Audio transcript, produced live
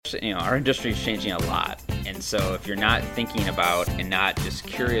our industry is changing a lot. And so if you're not thinking about and not just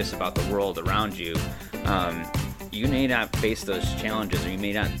curious about the world around you, you may not face those challenges, or you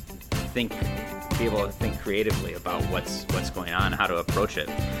may not be able to think creatively about what's going on, how to approach it.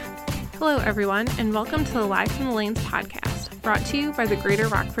 Hello, everyone, and welcome to the Live from the Lanes podcast, brought to you by the Greater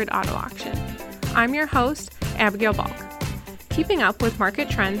Rockford Auto Auction. I'm your host, Abigail Balk. Keeping up with market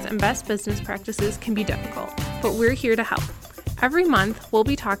trends and best business practices can be difficult, but we're here to help. Every month, we'll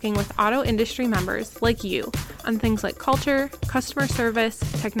be talking with auto industry members like you on things like culture, customer service,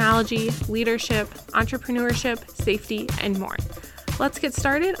 technology, leadership, entrepreneurship, safety, and more. Let's get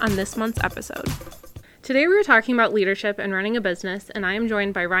started on this month's episode. Today we're talking about leadership and running a business, and I am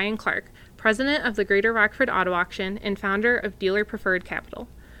joined by Ryan Clark, president of the Greater Rockford Auto Auction and founder of Dealer Preferred Capital.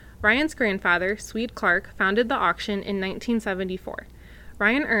 Ryan's grandfather, Swede Clark, founded the auction in 1974.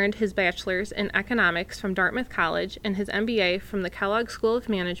 Ryan earned his bachelor's in economics from Dartmouth College and his MBA from the Kellogg School of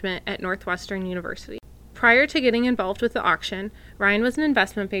Management at Northwestern University. Prior to getting involved with the auction, Ryan was an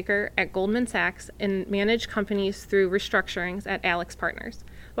investment banker at Goldman Sachs and managed companies through restructurings at Alex Partners.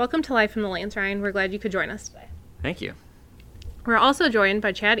 Welcome to Live from the Lanes, Ryan. We're glad you could join us today. Thank you. We're also joined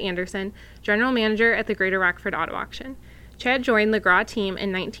by Chad Anderson, general manager at the Greater Rockford Auto Auction. Chad joined the GRAW team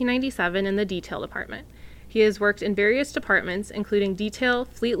in 1997 in the detail department. He has worked in various departments, including detail,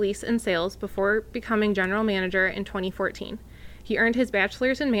 fleet lease, and sales, before becoming general manager in 2014. He earned his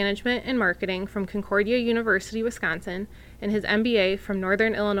bachelor's in management and marketing from Concordia University, Wisconsin, and his MBA from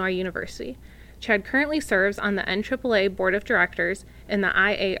Northern Illinois University. Chad currently serves on the NAAA Board of Directors and the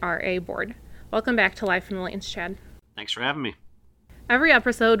IARA Board. Welcome back to Live from the Lanes, Chad. Thanks for having me. Every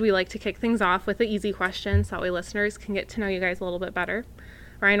episode, we like to kick things off with the easy question so that way listeners can get to know you guys a little bit better.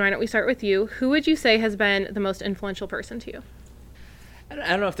 Ryan, why don't we start with you? Who would you say has been the most influential person to you? I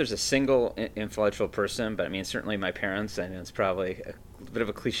don't know if there's a single influential person, but I mean, certainly my parents. I know it's probably a bit of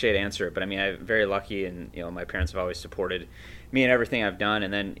a cliched answer, but I mean, I'm very lucky, and my parents have always supported me in everything I've done.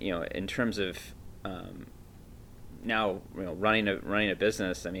 And then, in terms of now, running a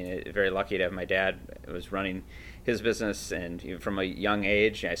business, I mean, very lucky to have my dad was running his business, and from a young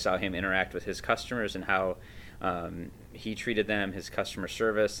age, I saw him interact with his customers and how he treated them, his customer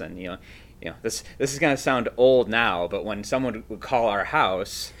service, and this is going to sound old now, but when someone would call our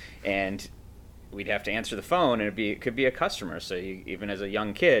house and we'd have to answer the phone, and it could be a customer. So even as a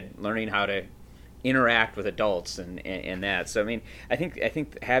young kid, learning how to interact with adults and that. So I mean, I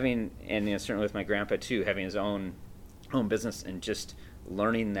think having, and certainly with my grandpa too, having his own business and just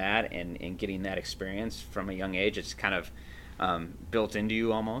learning that and getting that experience from a young age, it's kind of built into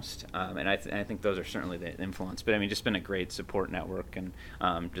you almost, and I think those are certainly the influence. But I mean, just been a great support network, and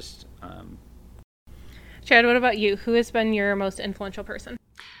Chad, what about you? Who has been your most influential person?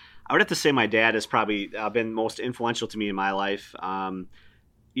 I would have to say my dad has probably been most influential to me in my life.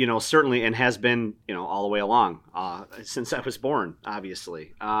 Certainly, and has been all the way along since I was born,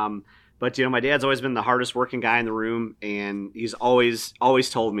 obviously. But my dad's always been the hardest working guy in the room, and he's always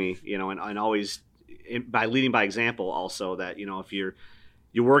told me, and always by leading by example also, that if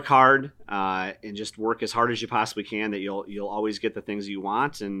you work hard and just work as hard as you possibly can, that you'll always get the things you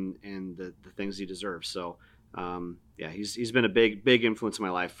want and the things you deserve. So he's been a big influence in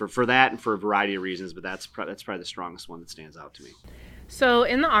my life for that and for a variety of reasons, but that's probably the strongest one that stands out to me. So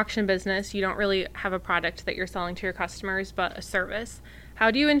in the auction business, you don't really have a product that you're selling to your customers, but a service.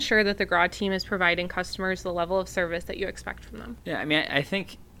 How do you ensure that the GRAW team is providing customers the level of service that you expect from them? Yeah, I mean, I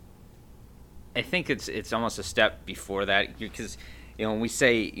think it's almost a step before that, because when we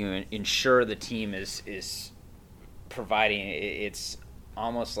say ensure the team is providing, it's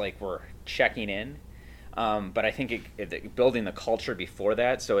almost like we're checking in, but I think building the culture before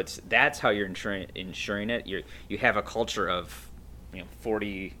that. So that's how you're ensuring it. You have a culture of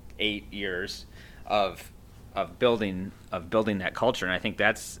 48 years of building that culture, and I think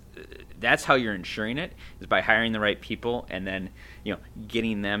that's how you're ensuring it, is by hiring the right people and then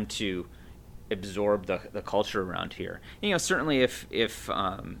getting them to absorb the culture around here. Certainly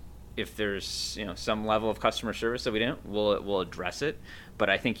if there's some level of customer service that we didn't, we'll address it. But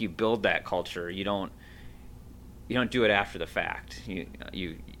I think you build that culture. You don't do it after the fact.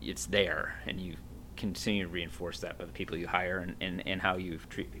 It's there, and you continue to reinforce that by the people you hire and how you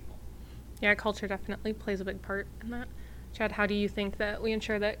treat people. Yeah, culture definitely plays a big part in that. Chad, how do you think that we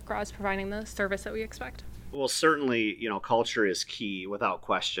ensure that GRAW is providing the service that we expect? Well, certainly, culture is key without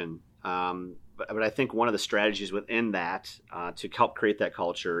question. But I think one of the strategies within that to help create that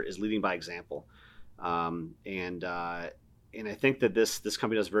culture is leading by example. And I think that this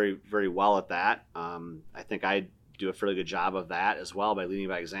company does very, very well at that. I think I do a fairly good job of that as well by leading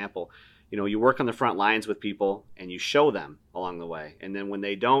by example. you work on the front lines with people and you show them along the way. And then when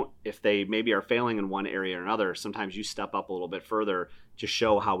they don't, if they maybe are failing in one area or another, sometimes you step up a little bit further to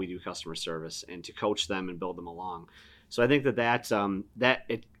show how we do customer service and to coach them and build them along. So I think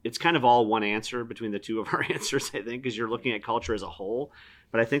it's kind of all one answer between the two of our answers, I think, because you're looking at culture as a whole.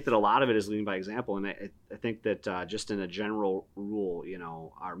 But I think that a lot of it is leading by example. And I think that just in a general rule,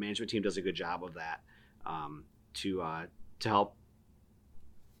 our management team does a good job of that to help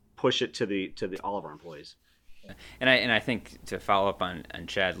push it to all of our employees. And I think to follow up on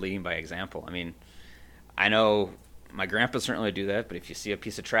Chad leading by example, I mean, I know my grandpa certainly would do that, but if you see a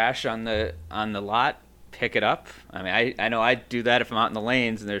piece of trash on the lot, pick it up. I mean, I know I do that if I'm out in the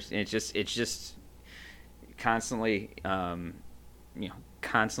lanes, and it's just constantly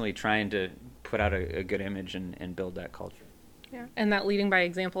constantly trying to put out a good image and build that culture. Yeah, and that leading by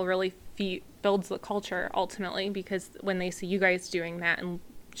example really builds the culture ultimately, because when they see you guys doing that and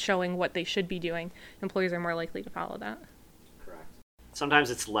showing what they should be doing, employees are more likely to follow that. Correct.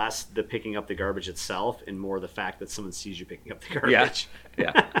 Sometimes it's less the picking up the garbage itself and more the fact that someone sees you picking up the garbage.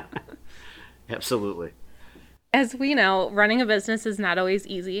 Yeah. Absolutely. As we know, running a business is not always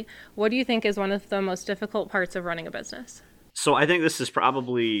easy. What do you think is one of the most difficult parts of running a business? So I think this is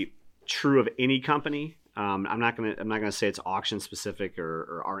probably true of any company. I'm not gonna say it's auction specific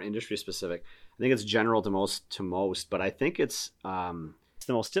or our industry specific. I think it's general to most, but I think it's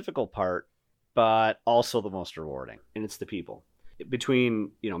the most difficult part, but also the most rewarding, and it's the people.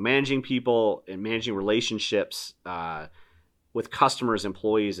 Between managing people and managing relationships with customers,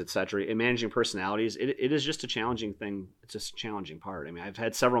 employees, etc., and managing personalities, it is just a challenging thing. It's just a challenging part. I mean, I've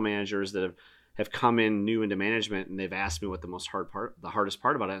had several managers that have come in new into management, and they've asked me what the hardest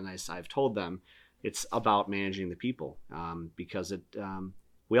part about it, and I've told them it's about managing the people, because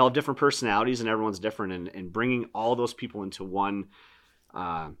we all have different personalities and everyone's different, and bringing all those people into one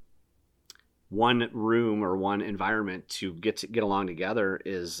room or one environment to get along together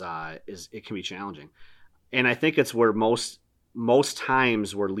is it can be challenging. And I think it's where most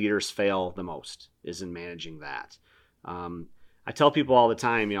times where leaders fail the most is in managing that. I tell people all the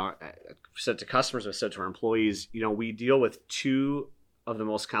time, I've said to customers, I've said to our employees, we deal with two of the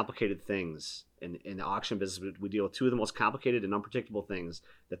most complicated things in the auction business. We deal with two of the most complicated and unpredictable things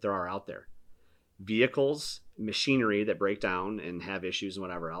that there are out there: vehicles, machinery that break down and have issues and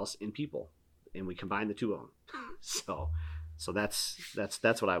whatever else, and people. And we combine the two of them. So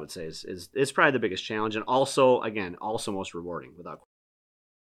that's what I would say is probably the biggest challenge, and also most rewarding, without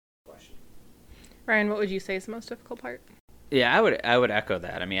question. Ryan, what would you say is the most difficult part? Yeah, I would echo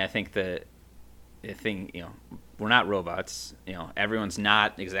that. I mean, I think the thing, we're not robots. Everyone's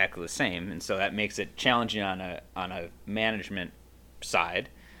not exactly the same, and so that makes it challenging on a management side.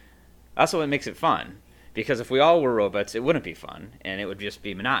 Also, it makes it fun, because if we all were robots, it wouldn't be fun, and it would just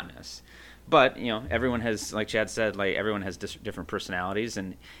be monotonous. But everyone has, like Chad said, everyone has different personalities,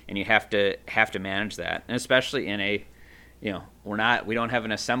 and you have to manage that, and especially in a we don't have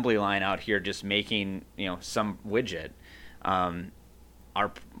an assembly line out here just making some widget.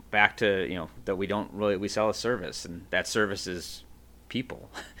 Our back to that we sell a service, and that service is people,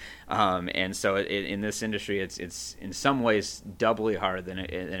 and so in this industry, it's in some ways doubly hard than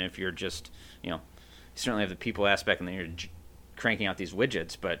if you're just you certainly have the people aspect, and then you're cranking out these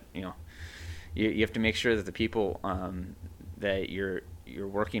widgets, but you have to make sure that the people that you're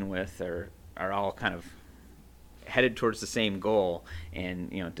working with are all kind of headed towards the same goal,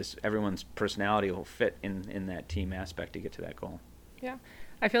 and just everyone's personality will fit in that team aspect to get to that goal. Yeah,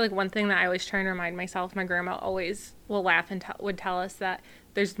 I feel like one thing that I always try and remind myself, my grandma always will laugh and would tell us that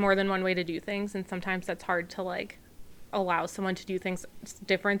there's more than one way to do things, and sometimes that's hard to allow someone to do things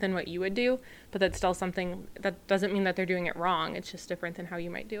different than what you would do, but that's still something that doesn't mean that they're doing it wrong. It's just different than how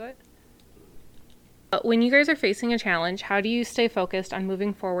you might do it. But when you guys are facing a challenge, how do you stay focused on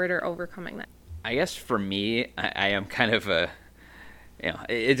moving forward or overcoming that? I guess for me, I am kind of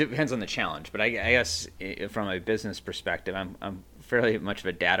it depends on the challenge, but I guess from a business perspective, I'm fairly much of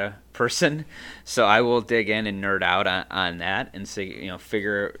a data person, so I will dig in and nerd out on that and say,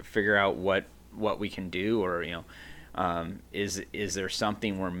 figure out what we can do, or is there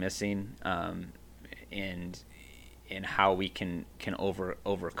something we're missing, and how we can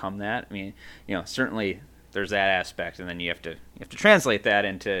overcome that. I mean, certainly there's that aspect, and then you have to translate that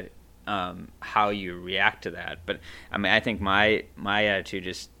into how you react to that. But I mean, I think my attitude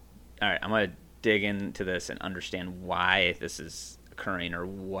is, all right, I'm going to dig into this and understand why this is occurring, or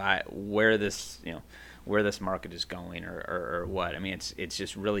where this market is going, or what. I mean, it's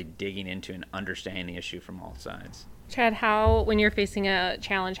just really digging into and understanding the issue from all sides. Chad, when you're facing a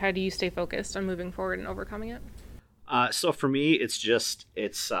challenge, how do you stay focused on moving forward and overcoming it? So for me, I'm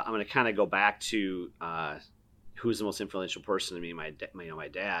going to kind of go back to who's the most influential person to me, my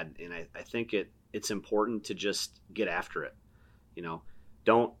dad. And I think it's important to just get after it.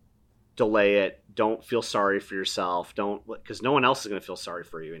 Don't delay it. Don't feel sorry for yourself. Because no one else is going to feel sorry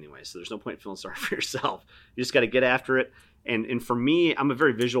for you anyway. So there's no point in feeling sorry for yourself. You just got to get after it. And for me, I'm a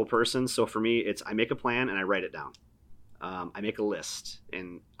very visual person. So for me, I make a plan and I write it down. I make a list,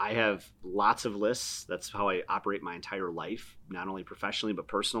 and I have lots of lists. That's how I operate my entire life, not only professionally but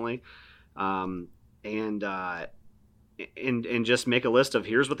personally. And just make a list of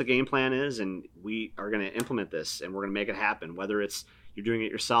here's what the game plan is, and we are going to implement this, and we're going to make it happen. Whether it's you're doing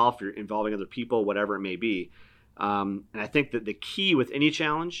it yourself, you're involving other people, whatever it may be. And I think that the key with any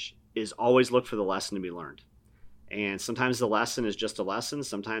challenge is always look for the lesson to be learned. And sometimes the lesson is just a lesson.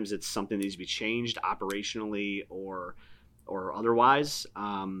 Sometimes it's something that needs to be changed operationally or otherwise.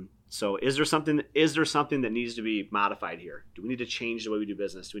 So is there something that needs to be modified here? Do we need to change the way we do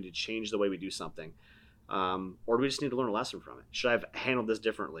business? Do we need to change the way we do something? Or do we just need to learn a lesson from it? Should I have handled this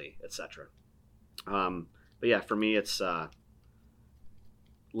differently, etc.? But yeah, for me, it's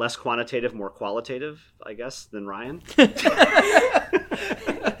less quantitative, more qualitative, I guess, than Ryan.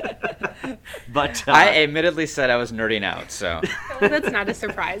 But I admittedly said I was nerding out, so that's not a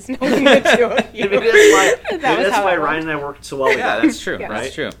surprise. Knowing the two of you. That's why Ryan and I worked so well. Yeah, that's true. Yes. Right?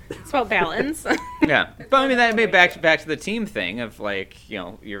 That's true. It's about balance. Yeah, but I mean that may back to the team thing of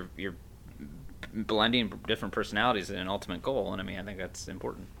you're blending different personalities in an ultimate goal, and I mean I think that's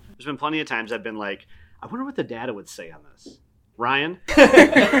important. There's been plenty of times I've been like, I wonder what the data would say on this. Ryan.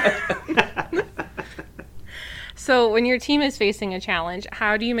 So when your team is facing a challenge,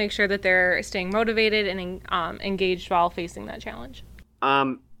 how do you make sure that they're staying motivated and engaged while facing that challenge?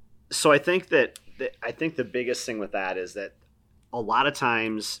 So I think that the biggest thing with that is that a lot of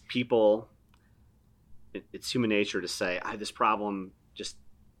times people, it's human nature to say, I have this problem, just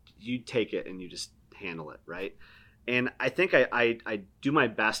you take it and you just handle it, right? And I think I do my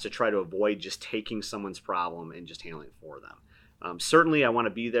best to try to avoid just taking someone's problem and just handling it for them. Certainly I want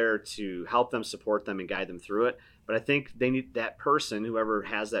to be there to help them, support them, and guide them through it. But I think they need that person, whoever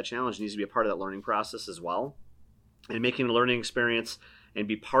has that challenge, needs to be a part of that learning process as well, and making a learning experience and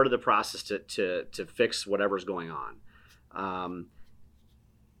be part of the process to fix whatever's going on.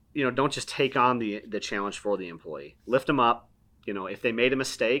 Don't just take on the challenge for the employee. Lift them up. If they made a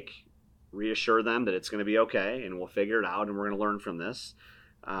mistake, reassure them that it's going to be okay, and we'll figure it out, and we're going to learn from this.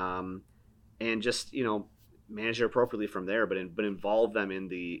 And just manage it appropriately from there, but involve them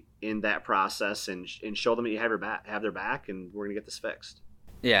in that process and show them that you have their back, and we're gonna get this fixed.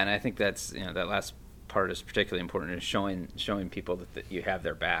 Yeah, and I think that's that last part is particularly important, is showing people that you have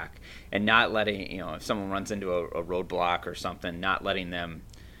their back, and not letting if someone runs into a roadblock or something, not letting them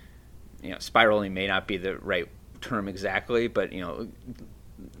spiraling may not be the right term exactly, but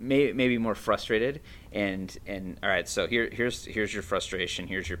maybe more frustrated and all right, so here's your frustration,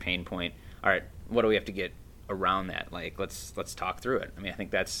 here's your pain point. All right, what do we have to get around that? Like let's talk through it. I mean, I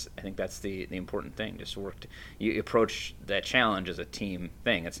think that's the important thing. Just you approach that challenge as a team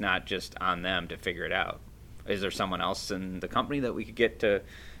thing. It's not just on them to figure it out. Is there someone else in the company that we could get to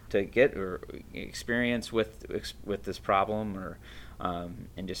get or experience with this problem, or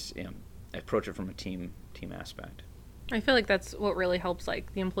and just approach it from a team aspect. I feel like that's what really helps the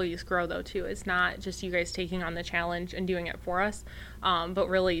employees grow though too. It's not just you guys taking on the challenge and doing it for us, but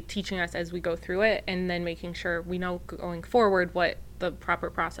really teaching us as we go through it, and then making sure we know going forward what the proper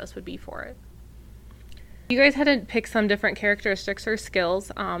process would be for it. You guys had to pick some different characteristics or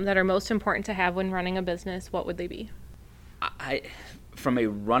skills that are most important to have when running a business. What would they be? From a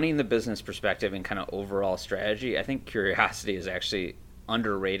running the business perspective and kind of overall strategy, I think curiosity is actually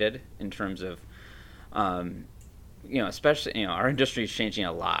underrated in terms of especially, our industry is changing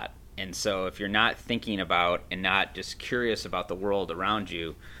a lot. And so if you're not thinking about and not just curious about the world around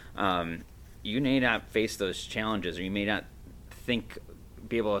you, you may not face those challenges, or you may not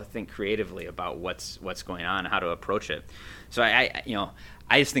be able to think creatively about what's going on, how to approach it. So I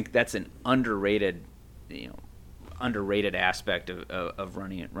just think that's an underrated aspect of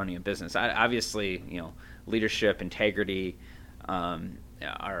running a business. Obviously, leadership, integrity,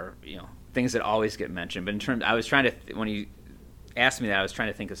 are things that always get mentioned, but in terms, I was trying to when you asked me that, I was trying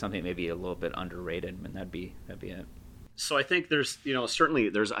to think of something maybe a little bit underrated, and that'd be it. So I think there's certainly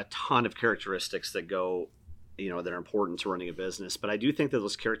there's a ton of characteristics that go that are important to running a business, but I do think that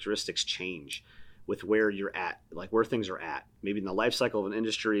those characteristics change with where you're at, like where things are at, maybe in the life cycle of an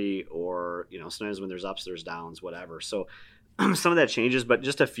industry, or sometimes when there's ups, there's downs, whatever. So some of that changes, but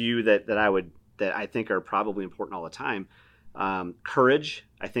just a few that I think are probably important all the time. Courage,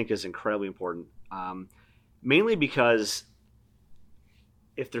 I think, is incredibly important. mainly because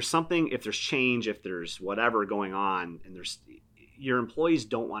if there's change, if there's whatever going on, and your employees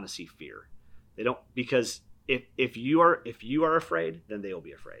don't want to see fear. They don't, because if you are afraid, then they will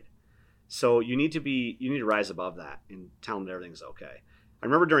be afraid. So you need to rise above that and tell them that everything's okay. I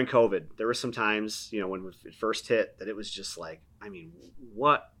remember during COVID, there were some times, when it first hit, that it was just like,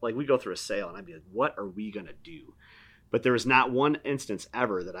 we go through a sale and I'd be like, what are we going to do? But there was not one instance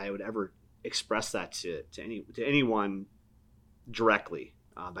ever that I would ever express that to anyone directly,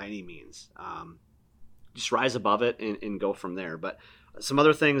 by any means. Just rise above it and go from there. But some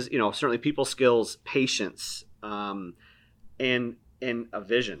other things, certainly people skills, patience, and a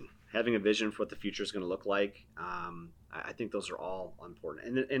vision. Having a vision for what the future is going to look like. I think those are all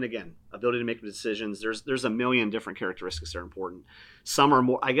important. And again, ability to make decisions. There's a million different characteristics that are important. Some are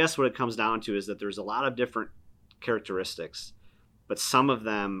more, I guess what it comes down to is that there's a lot of different characteristics, but some of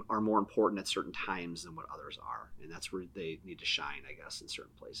them are more important at certain times than what others are. And that's where they need to shine, I guess, in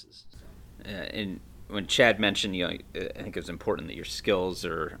certain places. And when Chad mentioned, I think it was important that your skills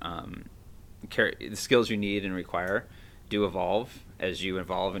are the skills you need and require do evolve as you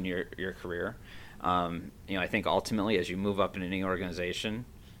evolve in your career. I think ultimately as you move up in any organization,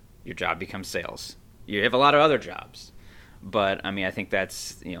 your job becomes sales. You have a lot of other jobs, but I think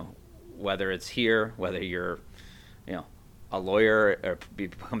that's, whether it's here, whether you're, a lawyer or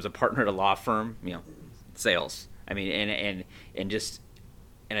becomes a partner at a law firm, sales. And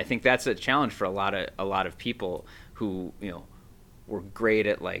I think that's a challenge for a lot of people who, we're great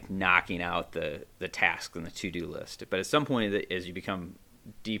at like knocking out the task and the to-do list. But at some point, as you become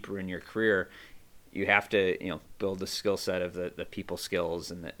deeper in your career, you have to, build the skill set of the people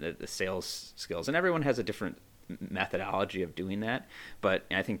skills and the sales skills. And everyone has a different methodology of doing that. But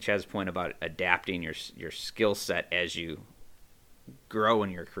I think Chad's point about adapting your skill set as you grow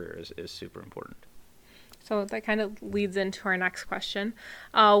in your career is super important. So that kind of leads into our next question.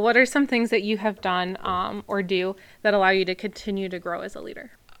 What are some things that you have done or do that allow you to continue to grow as a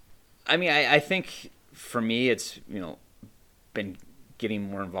leader? I think for me, it's, been getting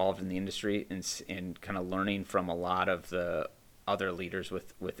more involved in the industry and kind of learning from a lot of the other leaders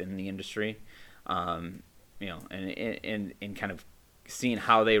within the industry, and kind of seeing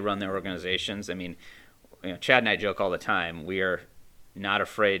how they run their organizations. Chad and I joke all the time. We are not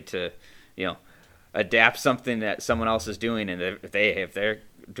afraid to, adapt something that someone else is doing, and if they're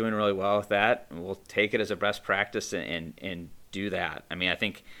doing really well with that, we'll take it as a best practice and do that.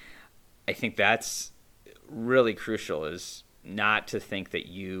 I think that's really crucial, is not to think that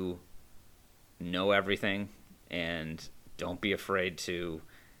you know everything, and don't be afraid to,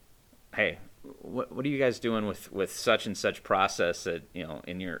 hey, what are you guys doing with such and such process that,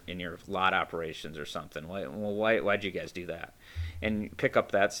 in your lot operations or something? Why'd you guys do that? And pick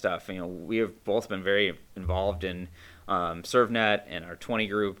up that stuff. We have both been very involved in ServNet and our 20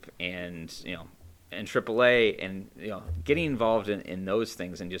 group and AAA, and getting involved in those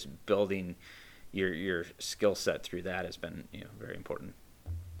things and just building your skill set through that has been very important.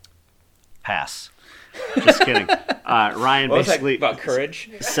 Pass. Just kidding. Ryan basically about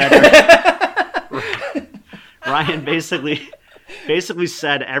courage. Ryan basically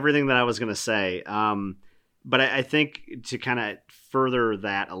said everything that I was going to say. But I think to kind of further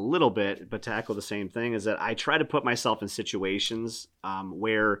that a little bit, but to echo the same thing, is that I try to put myself in situations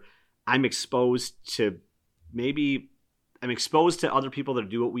where I'm exposed to other people that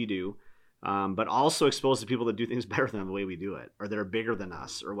do what we do, but also exposed to people that do things better than the way we do it, or that are bigger than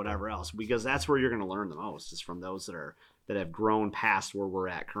us, or whatever else. Because that's where you're going to learn the most, is from those that have grown past where we're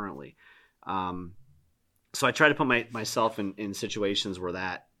at currently. So I try to put myself in situations where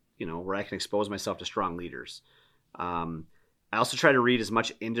that, where I can expose myself to strong leaders. I also try to read as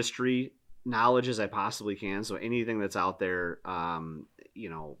much industry knowledge as I possibly can. So anything that's out there, from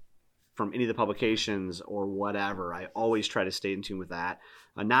any of the publications or whatever, I always try to stay in tune with that.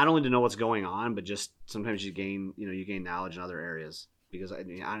 Not only to know what's going on, but just sometimes you gain knowledge in other areas, because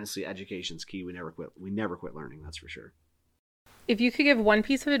honestly, education's key. We never quit learning. That's for sure. If you could give one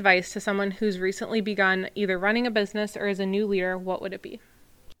piece of advice to someone who's recently begun either running a business or is a new leader, what would it be?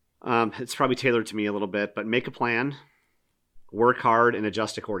 It's probably tailored to me a little bit, but make a plan, work hard, and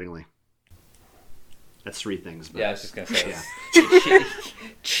adjust accordingly. That's three things. But, yeah, I was just going to say. Yeah.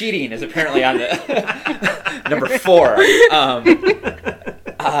 Cheating is apparently on the number 4.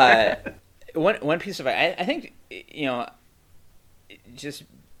 One piece of I think, just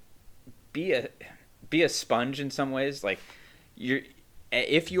be a sponge in some ways. Like,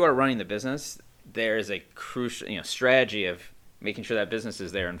 if you are running the business, there is a crucial strategy of making sure that business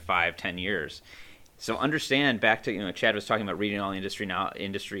is there in 5-10 years. So understand, back to Chad was talking about reading all the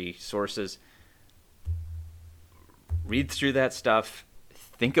industry sources. read through that stuff,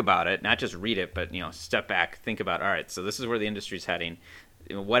 think about it, not just read it, but step back, think about, all right, so this is where the industry's heading,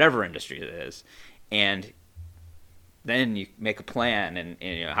 whatever industry it is, and then you make a plan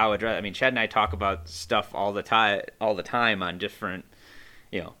and how address. I mean, Chad and I talk about stuff all the time on different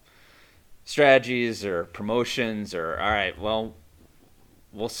strategies or promotions, or all right, well,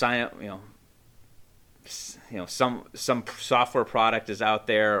 we'll sign up, some software product is out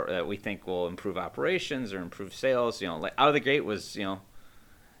there that we think will improve operations or improve sales. Like out of the gate was, we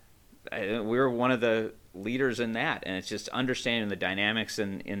were one of the leaders in that, and it's just understanding the dynamics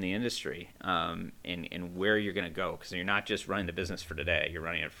in the industry, and where you're going to go, because you're not just running the business for today, you're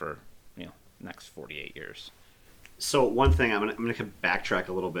running it for next 48 years. So one thing, I'm going to backtrack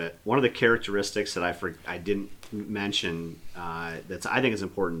a little bit. One of the characteristics that I didn't mention that I think is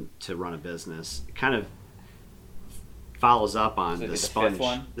important to run a business, it kind of follows up on the sponge. Fifth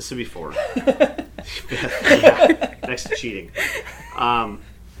one? This would be 4. Yeah, next to cheating.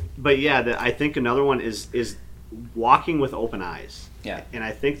 But yeah, I think another one is walking with open eyes. Yeah. And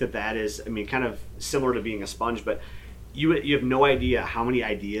I think that is, kind of similar to being a sponge, but you have no idea how many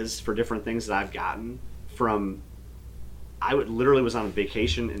ideas for different things that I've gotten from. I literally was on a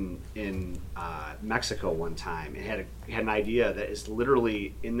vacation in Mexico one time and had an idea that is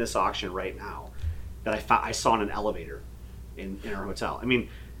literally in this auction right now that I saw in an elevator in our hotel. I mean,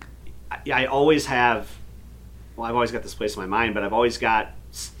 I always have. Well, I've always got this place in my mind, but I've always got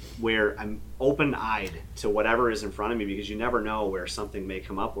where I'm open-eyed to whatever is in front of me, because you never know where something may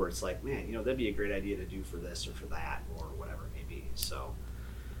come up where it's like, man, that'd be a great idea to do for this or for that or whatever it may be. So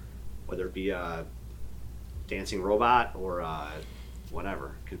whether it be a dancing robot or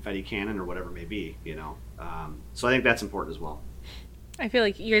whatever, confetti cannon or whatever it may be, So I think that's important as well. I feel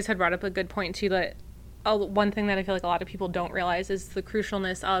like you guys had brought up a good point too, that one thing that I feel like a lot of people don't realize is the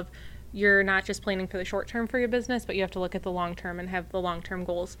crucialness of you're not just planning for the short term for your business, but you have to look at the long term and have the long term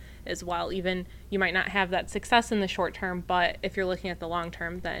goals as well. Even you might not have that success in the short term, but if you're looking at the long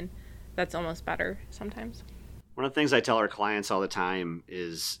term, then that's almost better sometimes. One of the things I tell our clients all the time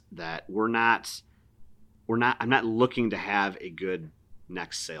is that I'm not looking to have a good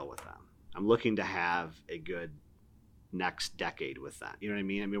next sale with them. I'm looking to have a good next decade with them. You know what I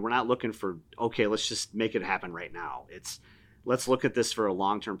mean? I mean, we're not looking for, okay, let's just make it happen right now. Let's look at this for a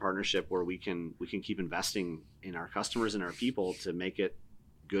long-term partnership where we can keep investing in our customers and our people to make it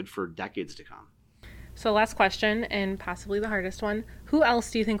good for decades to come. So last question, and possibly the hardest one. Who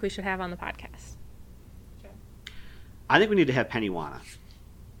else do you think we should have on the podcast? I think we need to have Penny Wana.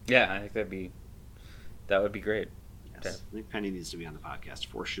 Yeah, I think that would be great. Yes, I think Penny needs to be on the podcast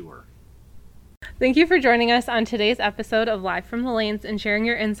for sure. Thank you for joining us on today's episode of Live from the Lanes and sharing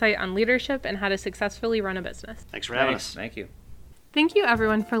your insight on leadership and how to successfully run a business. Thanks for having us. Thank you. Thank you,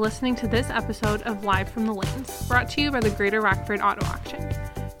 everyone, for listening to this episode of Live from the Lanes, brought to you by the Greater Rockford Auto Auction.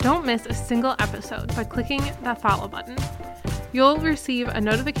 Don't miss a single episode by clicking that follow button. You'll receive a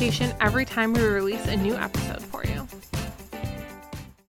notification every time we release a new episode for you.